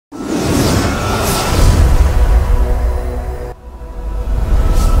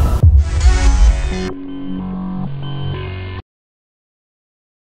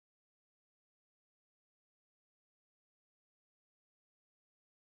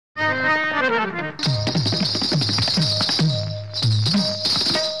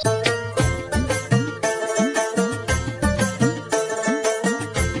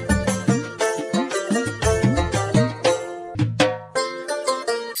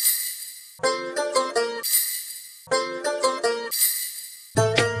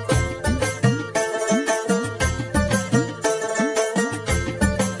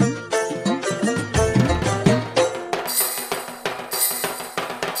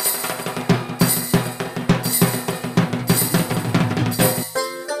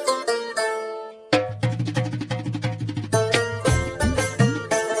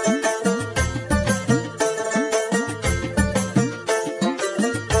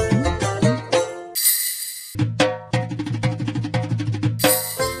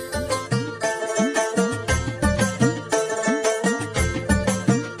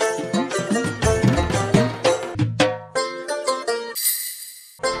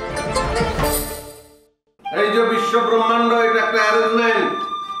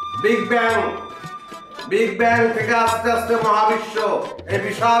Big bang থেকে আস্তে আস্তে মহাবিশ্ব, এই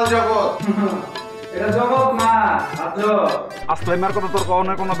বিশাল জগৎ। এটা জগৎ না, আসলামের কথা তোর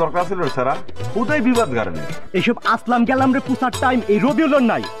কওয়ার কোনো দরকার ছিল স্যারা? কোথায় বিবাদ গাড়নি? এইসব আসলাম গেলাম রে পুষার টাইম এই রবিউলর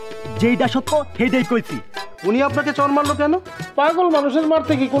নাই। যেইটা সত্য সেইটাই কইছি। উনি আপনাকে চর মারলো কেন? পাগল মানুষের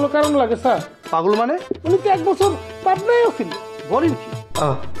মারতে কি কোনো কারণ লাগে স্যার? পাগল মানে? উনি তো 1 বছর পাবনায় ছিল। বলেন কি?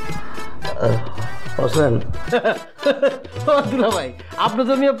 হোসেন দুলা ভাই, আপনি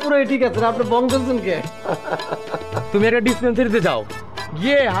তো নিয়ে পুরোই ঠিক আছেন, আপনি বং করছেন কে? তুমি একটা ডিসপেন্সারিতে যাও,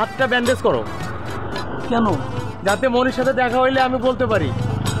 গিয়ে হাতটা ব্যান্ডেজ করো। কেন? যাতে মনির সাথে দেখা হইলে আমি বলতে পারি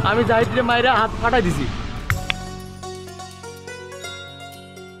আমি জাহিদরে মাইরা হাত ফাটাই দিছি।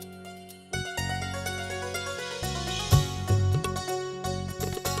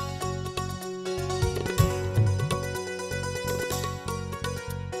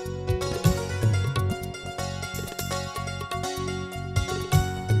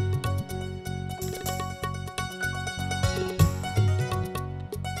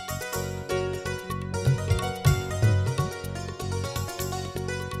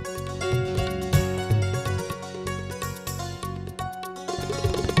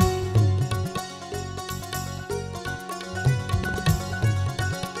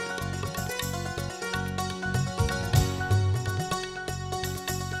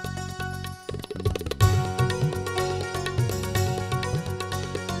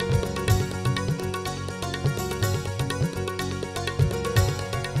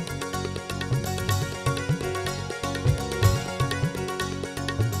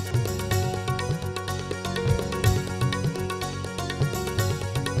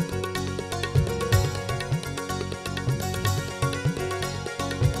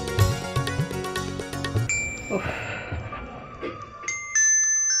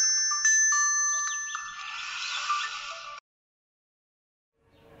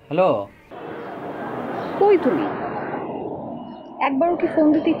 হ্যালো, কই তুমি? একবারও কি ফোন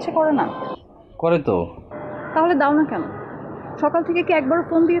দিতে ইচ্ছে করে না? করে তো। তাহলে দাও না কেন? সকাল থেকে কি একবারও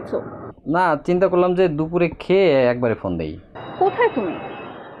ফোন দিয়েছো? না, চিন্তা করলাম যে দুপুরে খেয়ে একবারে ফোন দেই। কোথায় তুমি?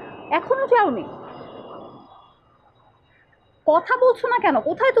 এখনো যাওনি? কথা বলছো না কেন?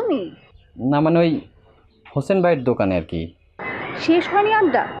 কোথায় তুমি? না মানে ওই হোসেন ভাইয়ের দোকানে আর কি। শেষ হয়নি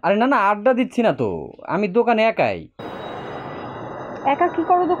আড্ডা? আরে না না, আড্ডা দিচ্ছি না তো, আমি দোকানে একাই। একা কি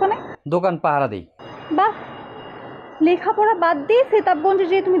করো দোকানে? দোকান পাহারা দিই। বাহ, লেখাপড়া বাদ দিয়ে সেতাবগঞ্জে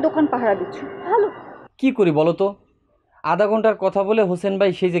যেয়ে তুমি দোকান পাহারা দিচ্ছ, ভালো। কি করি বলো তো, আধা ঘন্টার কথা বলে হোসেন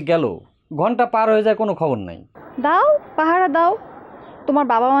ভাই সেই যে গেল, ঘন্টা পার হয়ে যায়, কোনো খবর নাই। দাও, পাহারা দাও। তোমার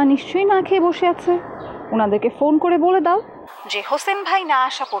বাবা মা নিশ্চয়ই না খেয়ে বসে আছে, ওনাদেরকে ফোন করে বলে দাও যে হোসেন ভাই না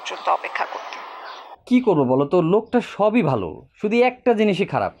আসা পর্যন্ত অপেক্ষা করতে। কি করবো বলো তো, লোকটা সবই ভালো, শুধু একটা জিনিসই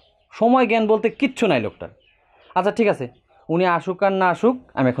খারাপ, সময় জ্ঞান বলতে কিচ্ছু নাই লোকটার। আচ্ছা ঠিক আছে, উনি আসুক আর না আসুক,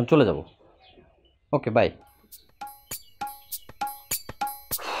 আমি এখন চলে যাব। ওকে, বাই।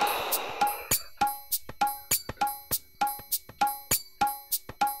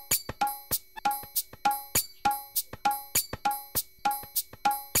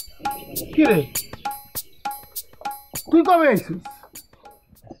 কি রে, তুই কবে আইছিস?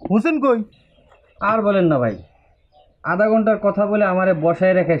 হোসেন কই? আর বলেন না ভাই, আধা ঘন্টার কথা বলে আমারে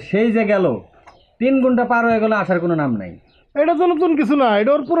বসায় রেখে সেই যে গেল, 3 ঘন্টা পার হয়ে গেল, আসার কোনো নাম নাই। এটা তো নতুন কিছু না,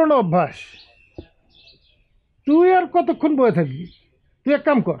 এটা ওর পুরনো অভ্যাস। তুই আর কতক্ষণ বয়ে থাকবি? তুই এক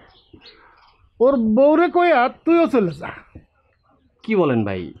কাম কর, ওর বউরে কইয়া তুইও চলে যা। কি বলেন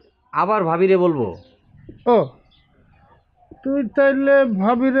ভাই, আবার ভাবিরে বলবো? ও, তুই তাইলে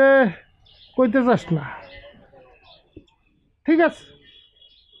ভাবিরে কইতে চাস না? ঠিক আছে,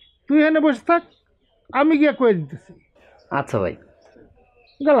 তুই এখানে বসে থাক, আমি গিয়া কয়ে দিতেছি। আচ্ছা ভাই,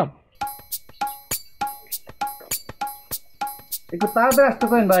 গেলাম। একটু তাড়াতাড়ি আসতে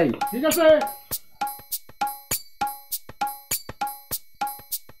পারেন ভাই। ঠিক আছে।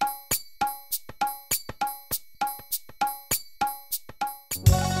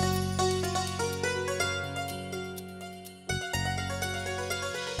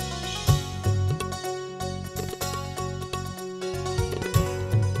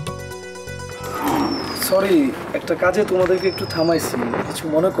 সরি, একটা কাজে তোমাদেরকে একটু থামাইছি, কিছু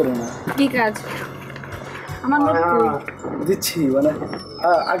মনে করো না। কি কাজ? আমার নোট কই? দিচ্ছি, মানে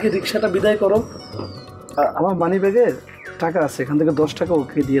আগে রিক্সাটা বিদায় করো। আমার মানি ব্যাগে টাকা আছে, এখান থেকে 10 টাকা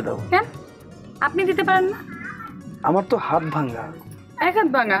ওকে দিয়ে দাও। কেন আপনি দিতে পারেন না? আমার তো হাত ভাঙা। এক হাত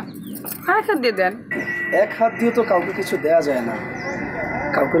ভাঙা, আরেক হাত দিয়ে দেন। এক হাত দিয়ে তো কাউকে কিছু দেয়া যায় না,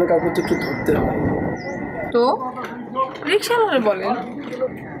 কাউকে না কাউকে তো একটু ধরতে হয়। তো রিক্সাওয়ালা বলেন।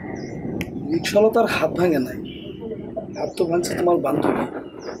 রিক্সাওয়ালা তার হাত ভাঙে নাই, হাত তো ভাঙছে তোমার বান্ধবী।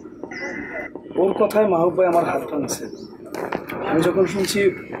 ওর কথায় মাহবুব ভাই আমার হাত ভাঙছে। আমি যখন শুনছি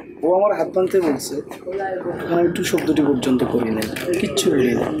ও আমার হাত ভাঙতে বলছে, তখন আমি একটু শব্দটি পর্যন্ত করি নাই, কিচ্ছু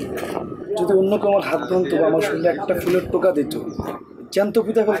বলি না। যদি অন্য কেউ আমার হাত ভাঙতো বা আমার শরীরে একটা ফুলের টোকা দিত, জ্যান্ত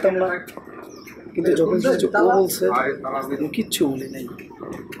পিতা করতাম না। কিন্তু যখন শুনছি ও বলছে, আমি কিচ্ছু বলি নাই।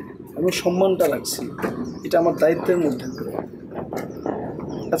 আমি সম্মানটা রাখছি, এটা আমার দায়িত্বের মধ্যে।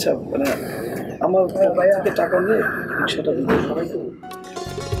 আচ্ছা, মানে আমার থেকে টাকা নিয়ে রিক্সাটা দিতে সবাই তো।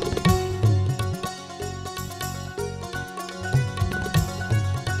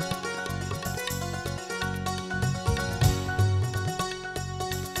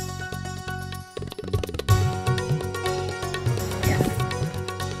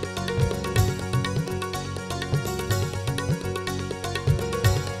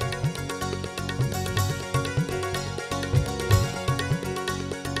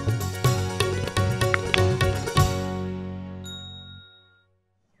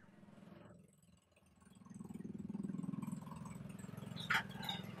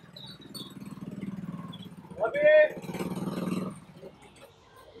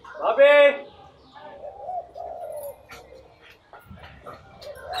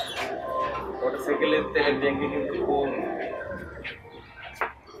 মোটরসাইকেলের তেলের ট্যাঙ্কি কিন্তু ফুল।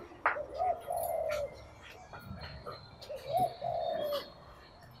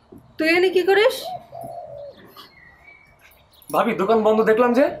 তুই এনে কি করিস? ভাবি, দোকান বন্ধ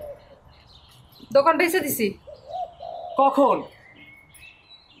দেখলাম যে। দোকান বেঁচে দিছি। কখন?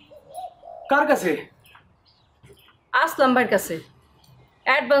 কার কাছে? আসলাম ভাইয়ের কাছে।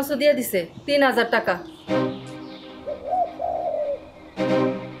 অ্যাডভান্সও দিয়ে দিছে 3000 টাকা।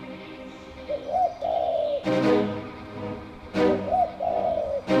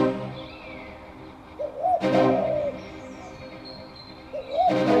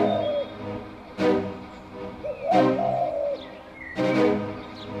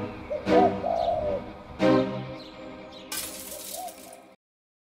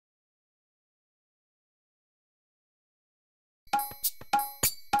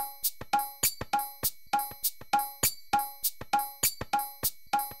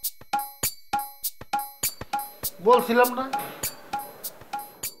 বলছিলাম না,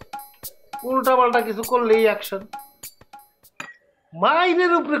 উল্টা পাল্টা কিছু করলেই অ্যাকশন।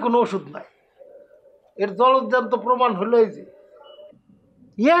 মাইনের উপরে কোনো ওষুধ নাই, এর জলজ্যান্ত প্রমাণ হলো এই যে।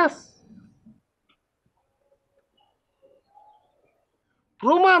 ইয়াস,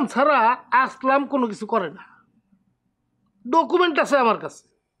 প্রমাণ ছাড়া আসলাম কোনো কিছু করে না। ডকুমেন্ট আছে আমার কাছে।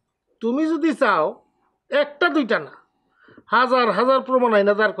 তুমি যদি চাও, একটা দুইটা না, হাজার হাজার প্রমাণ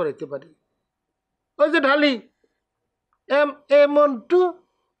আইনা দাঁড় করাইতে পারি। ওই যে ঢালি M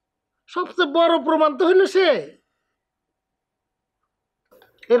সবচেয়ে বড় প্রমাণ তো হইল সে।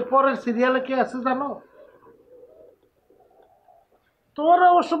 এরপরের সিরিয়ালে কে আছে জানো? তোমার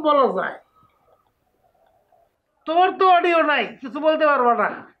অবশ্য বলা যায়, তোমার তো অডিও নাই, কিছু বলতে পারবা না।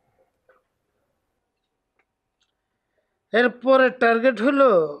 এরপরে টার্গেট হইল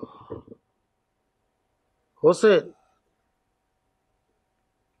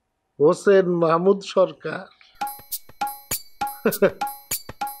হোসেন মাহমুদ সরকার।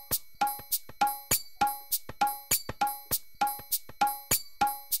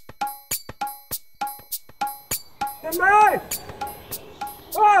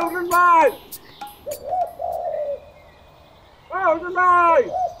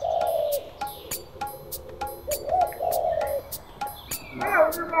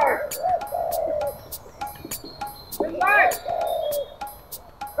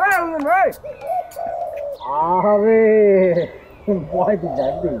 আরে বয়টি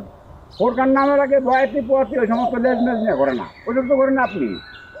দেখবি, সরকার নামের আগে বয়টি পোয়াতি ওই সমস্ত লেজমেজ নিয়ে করে না, ওইসব তো করেন আপনি।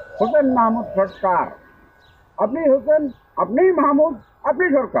 হোসেন মাহমুদ সরকার, আপনি হোসেন আপনি মাহমুদ, আপনি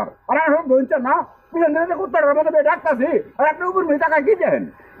সরকার, আর সব ধরছে না পিছন থেকে কুত্তাটার মধ্যে ডাকতেছি, আর আপনি উপর মেয়ে টাকা কি দেন?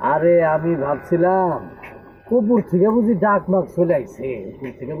 আরে আমি ভাবছিলাম উপর থেকে বুঝি ডাক মাক চলে আইছে,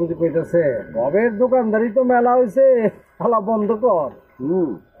 উপর থেকে বুঝি কইতেছে গবের দোকানদারি তো মেলা হয়েছে, খালা বন্ধ কর।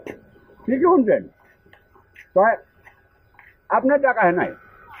 ঠিকই শুনছেন, তাই আপনার টাকা হ্যাঁ নাই,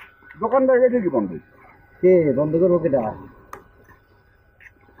 দোকানদারকে ঠিকই বন্ধ। কে বন্ধ করবো কেটা?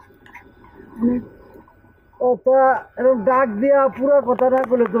 কথা এরকম ডাক দিয়া পুরা কথা না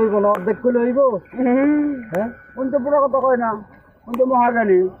করলে তো হইব না, অর্ধেক করলে হইব। হ্যাঁ, উনি তো পুরো কথা কয় না, উনি তো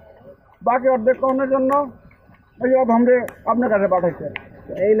মহাজ্ঞানী। বাকি অর্ধেক করানোর জন্য ওই অধমরে আপনার কাছে পাঠাইছে।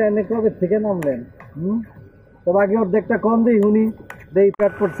 এই লাইনে কবে থেকে নামলেন? তো বাকি অর্ধেকটা কম দিই শুনি, দেই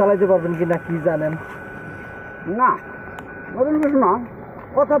পেটপোট চালাইতে পারবেন কিনা কি জানেন? না নতুন কিছু না,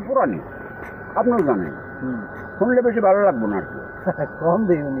 কথা পুরানি, আপনার জানেন, শুনলে বেশি ভালো লাগবো না আর কি। কম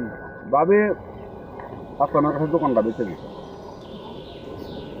দিই উনি ভাবে আপনার কাছে দোকানটা বেঁচে দিচ্ছে।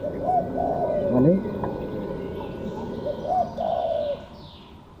 মানে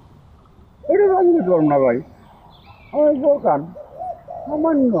এটা রাজনীতি করুন না ভাই, আমার দোকান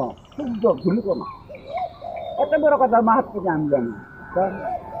সামান্য শুদ্ধ ভুলিত না, এত বড় কথা মাহাত থেকে আমি জানি।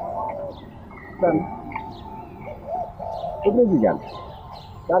 এটা বিজ্ঞান,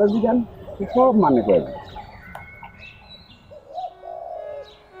 তার বিজ্ঞান সব মানে করে।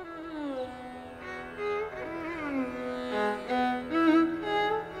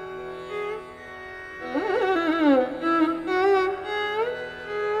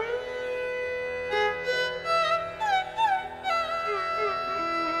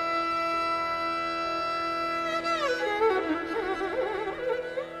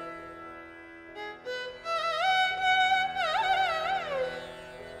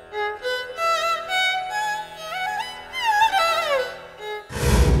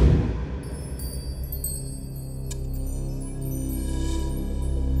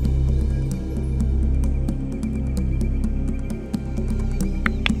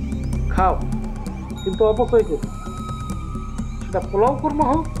 খাও, কিন্তু অপচয় করো। সেটা পোলাও কর্ম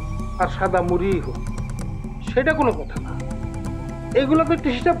হোক আর সাদা মুড়ি হোক, সেটা কোনো কথা না। এগুলো তো একটু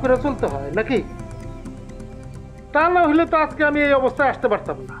হিসাব করে চলতে হয় নাকি? তা না হলে তো আজকে আমি এই অবস্থায় আসতে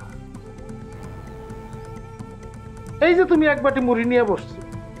পারতাম না। এই যে তুমি এক বাটি মুড়ি নিয়ে বসছো,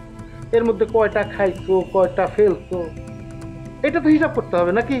 এর মধ্যে কয়টা খাইছো কয়টা ফেলছো, এটা তো হিসাব করতে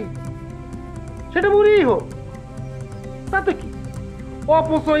হবে নাকি? সেটা মুড়িই হোক, তাতে কি?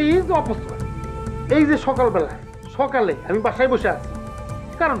 অপচয় ইজ অপচয়। এই যে সকালে আমি বাসায় বসে আছি,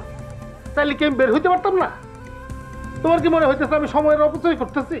 কারণ তাইলে কি আমি বের হইতে পারতাম না? তোমার কি মনে হইতেছে আমি সময়ের অপচয়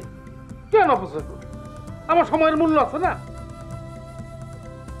করতেছি? কেন অপচয় করি? আমার সময়ের মূল্য আছে না?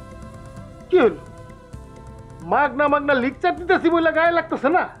 কি হইল, মাগনা লিকচার দিতেছি বলে গায়ে লাগতেছে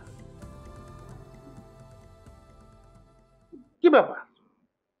না? কি ব্যাপার,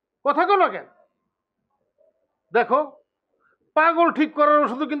 কথা কো না কেন? দেখো, পাগল ঠিক করার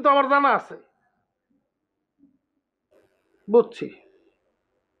ওষুধ কিন্তু আমার জানা আছে। বুঝছি,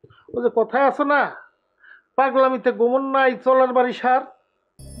 ও যে কথায় আছে না, পাগলামিতে গোমন নাই চলার বাড়ি সার।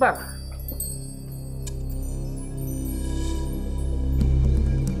 দাঁড়া,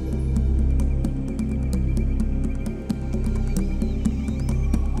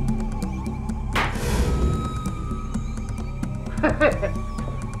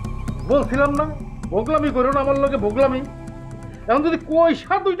 বলছিলাম না ভোগলামি করো না আমার লগে ভোগলামি। এখন যদি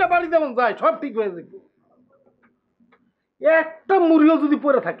কইসা দুইটা বাড়ি যেমন যায় সব ঠিক হয়ে যাবে। একটা মুড়িও যদি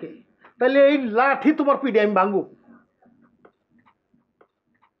পড়ে থাকে তাহলে এই লাঠি তোমার পিঠে আমি ভাঙব।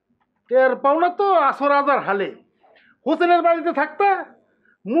 টের পাও না তো আসর হাজার হালে হোসেনের বাড়িতে থাকতা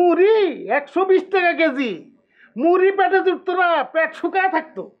মুড়ি 120 টাকা কেজি। মুড়ি পেটে জুটত না, পেট শুকায়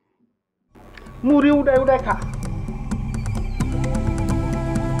থাকতো। মুড়ি উড়ায় খা।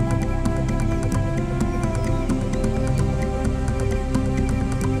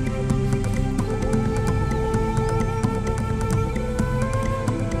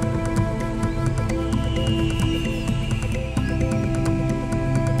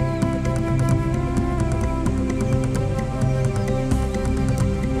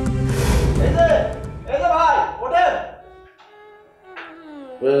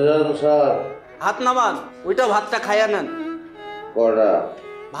 ভাত নামান, ওইটা ভাতটা খাইয়া নেন। কটা?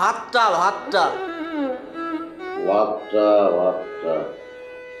 ভাতটা ভাতটা ভাতটা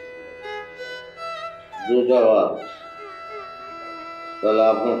দুটা ভাত, তাহলে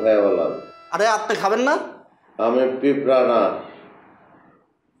আপনি খাই বললাম। আরে আপনি খাবেন না? আমি পিঁপড়া না,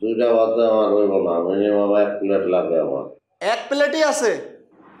 দুইটা ভাতে আমার হইব না, মিনিমাম 1 প্লেট লাগে আমার। 1 প্লেটই আছে?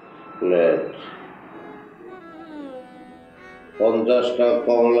 প্লেট 50 টাকা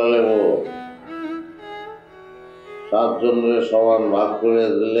কমলা লেবু, 7 জনের সমান ভাগ করে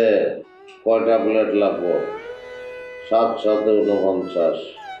দিলে কয়টা প্লেট লাগবো? 7 7 49,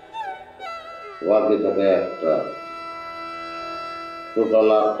 বাকি থাকে একটা। টোটাল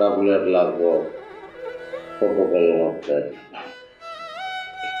 8টা প্লেট লাগবো প্রোটোকলের মধ্যে।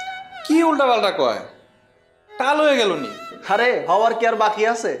 কি উল্টাপাল্টা কয়? কাল হয়ে গেল নি? আরে হওয়ার কি আর বাকি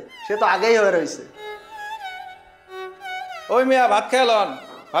আছে? সে তো আগেই হয়ে রয়েছে। ওই মিয়া ভাত খেলান,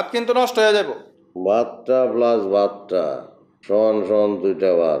 ভাত কিন্তু নষ্ট হয়ে যাব। ভাতটা প্লাস ভাতটা সমান সমান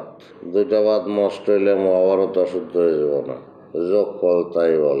 2টা ভাত। 2টা ভাত নষ্ট হইলে মহাভারত অশুদ্ধ হয়ে যাব না, যোগফল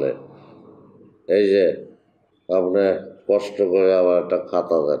তাই বলে। এই যে আপনি কষ্ট করে আবার একটা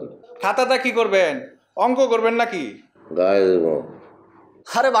খাতা দেন। খাতাটা কি করবেন? অঙ্ক করবেন নাকি? গায়ে দেব।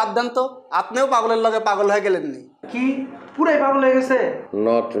 আরে বাদ দেন তো, আপনিও পাগলের লগে পাগল হয়ে গেলেননি। কি পুরাই পাগল হয়ে গেছে?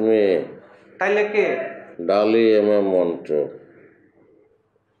 Not me. তাইলে কে? ডালি মন্ত্র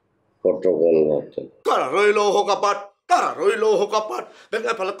প্রোটোকল মতো। কারা রইল হোকাপাট, কারা রইল হোকাপাট,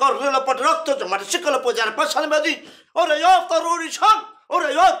 ভেঙে ফেলে কর রইল পাট, রক্ত জমাটে শিকল পূজার পাশান বেদি। ওরে তরুণী শান, ওরে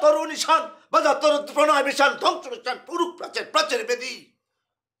তরুণী শান, বাজা তরু প্রণয় বিশান, ধ্বংস বিশান, পুরুষ প্রাচীর প্রাচীর বেদি।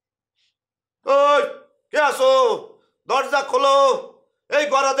 ওই কে আসো? দরজা খোলো। এই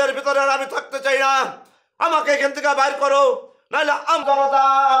গরাদের ভিতরে আর আমি থাকতে চাই না। আমাকে এখান থেকে বাইর করো, নাইলে জনতা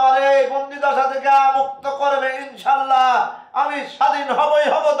আমার এই বন্দি দশা থেকে মুক্ত করবে ইনশাল্লাহ। আমি স্বাধীন হবই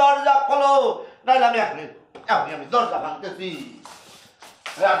হব। দরজা খোলো, নাইলে আমি আমি দরজা ভাঙতেছি।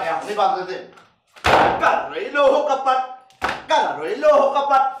 আমি ভাঙতেছি। কারা রইল হোকাপাট, কারা রইল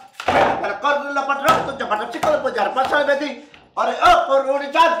হোকাপাট, করলাপাট, রক্ত জমাটা শিকল পূজার পাশায় বেদি। ওরে তরুণী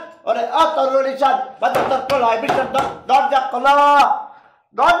চাঁদ, ওরে তরুণী চাঁদ, বাজার তোর প্রলয় বিশাল, দরজা খোলো,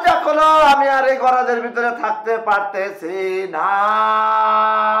 দরজা খোলো। আমি আর এই ঘরাদের ভিতরে থাকতে পারতেছি না।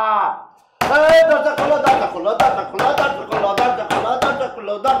 দরজা খোলো, দরজা খোলো, দরজা খোলো, দরজা খোলো, দরজা খোলো, দরজা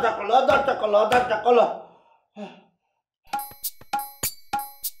খোলো, দরজা খোলো, দরজা খোলো, দরজা খোলো।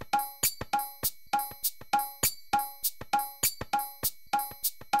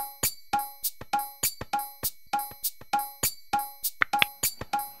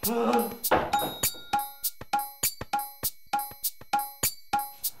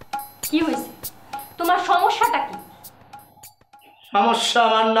 কি হয়েছে? তোমার সমস্যাটা কি? সমস্যা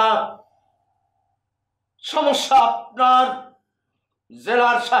আমার না, সমস্যা আপনার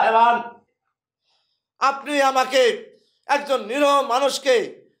জেলার সাহেবান। আপনি আমাকে, একজন নিরহ মানুষকে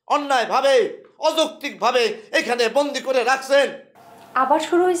অন্যায়ভাবে অযৌক্তিকভাবে এখানে বন্দি করে রাখছেন। আবার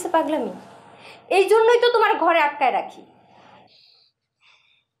শুরু হয়েছে পাগলামি? এই জন্যই তো তোমার ঘরে আটকায় রাখি।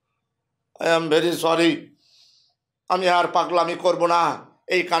 I am very sorry. আমি আর পাগলামি করব না,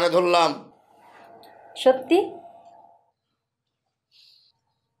 এই কানে ধরলাম। সত্যি?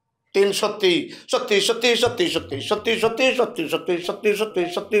 3 সত্যি, সত্যি সত্যি সত্যি সত্যি সত্যি সত্যি সত্যি সত্যি সত্যি সত্যি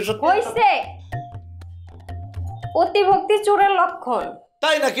সত্যি সত্যি। হইছে, অতি ভক্তি চোরের লক্ষণ।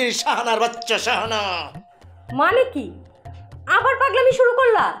 তাই নাকি? শাহানার বাচ্চা শাহানা। মানে কি? আবার পাগলামি শুরু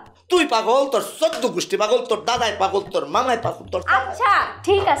করলা? তুই পাগল, তোর 14 গোষ্ঠী পাগল, তোর দাদাই পাগল, তোর মামাই পাগল, তোর। আচ্ছা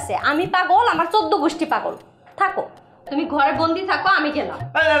ঠিক আছে, আমি পাগল, আমার 14 গোষ্ঠী পাগল। থাকো, তুমি ঘরে বন্দি থাকো, আমি গেলাম।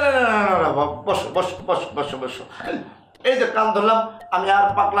 বসো বসো বসো বসো বসো। এই যে কান ধরলাম, আমি আর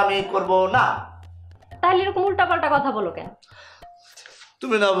পাগলামি করব না। তাহলে এরকম উল্টাপাল্টা কথা বলো কেন?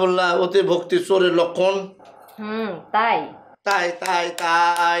 তুমি না বললা অতি ভক্তি চোরের লক্ষণ? তাই তাই তাই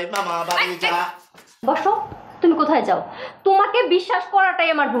তাই মামা বাড়ি যা। বসো। তুমি কোথায় যাও? তোমাকে বিশ্বাস করাটাই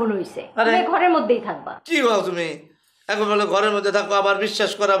আমার ভুল হয়েছে। তুমি ঘরের মধ্যেই থাকবা। কি বল তুমি? এখন বলে ঘরের মধ্যে থাকো, আবার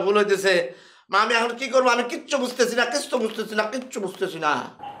বিশ্বাস করা ভুল হইতেছে। মা আমি এখন কি করবো? আমি কিচ্ছু বুঝতেছি না, কিচ্ছু বুঝতেছি না, কিচ্ছু বুঝতেছি না।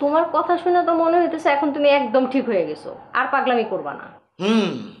 তোমার কথা শুনে তো মনে হইতেছে এখন তুমি একদম ঠিক হয়ে গেছো, আর পাগলামি করবা না।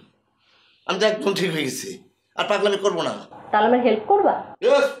 আমি তো একদম ঠিক হয়ে গেছি, আর পাগলামি করবো না। তাহলে আমার হেল্প করবা?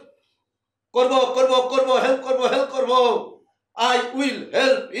 করবো করবো করবো, হেল্প করবো, হেল্প করবো। I will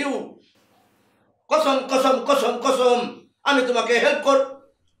help you. কসম কসম কসম কসম, আমি তোমাকে হেল্প কর।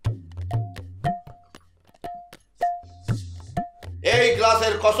 এই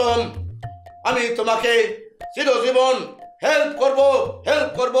গ্লাসের কসম, আমি তোমাকে চিরজীবন হেল্প করব, হেল্প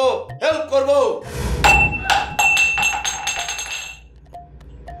করব, হেল্প করব।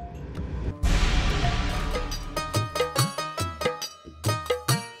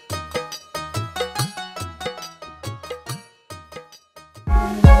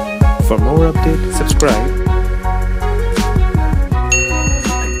 For more updates, subscribe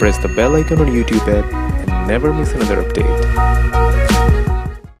and press the bell icon on YouTube app and never miss another update.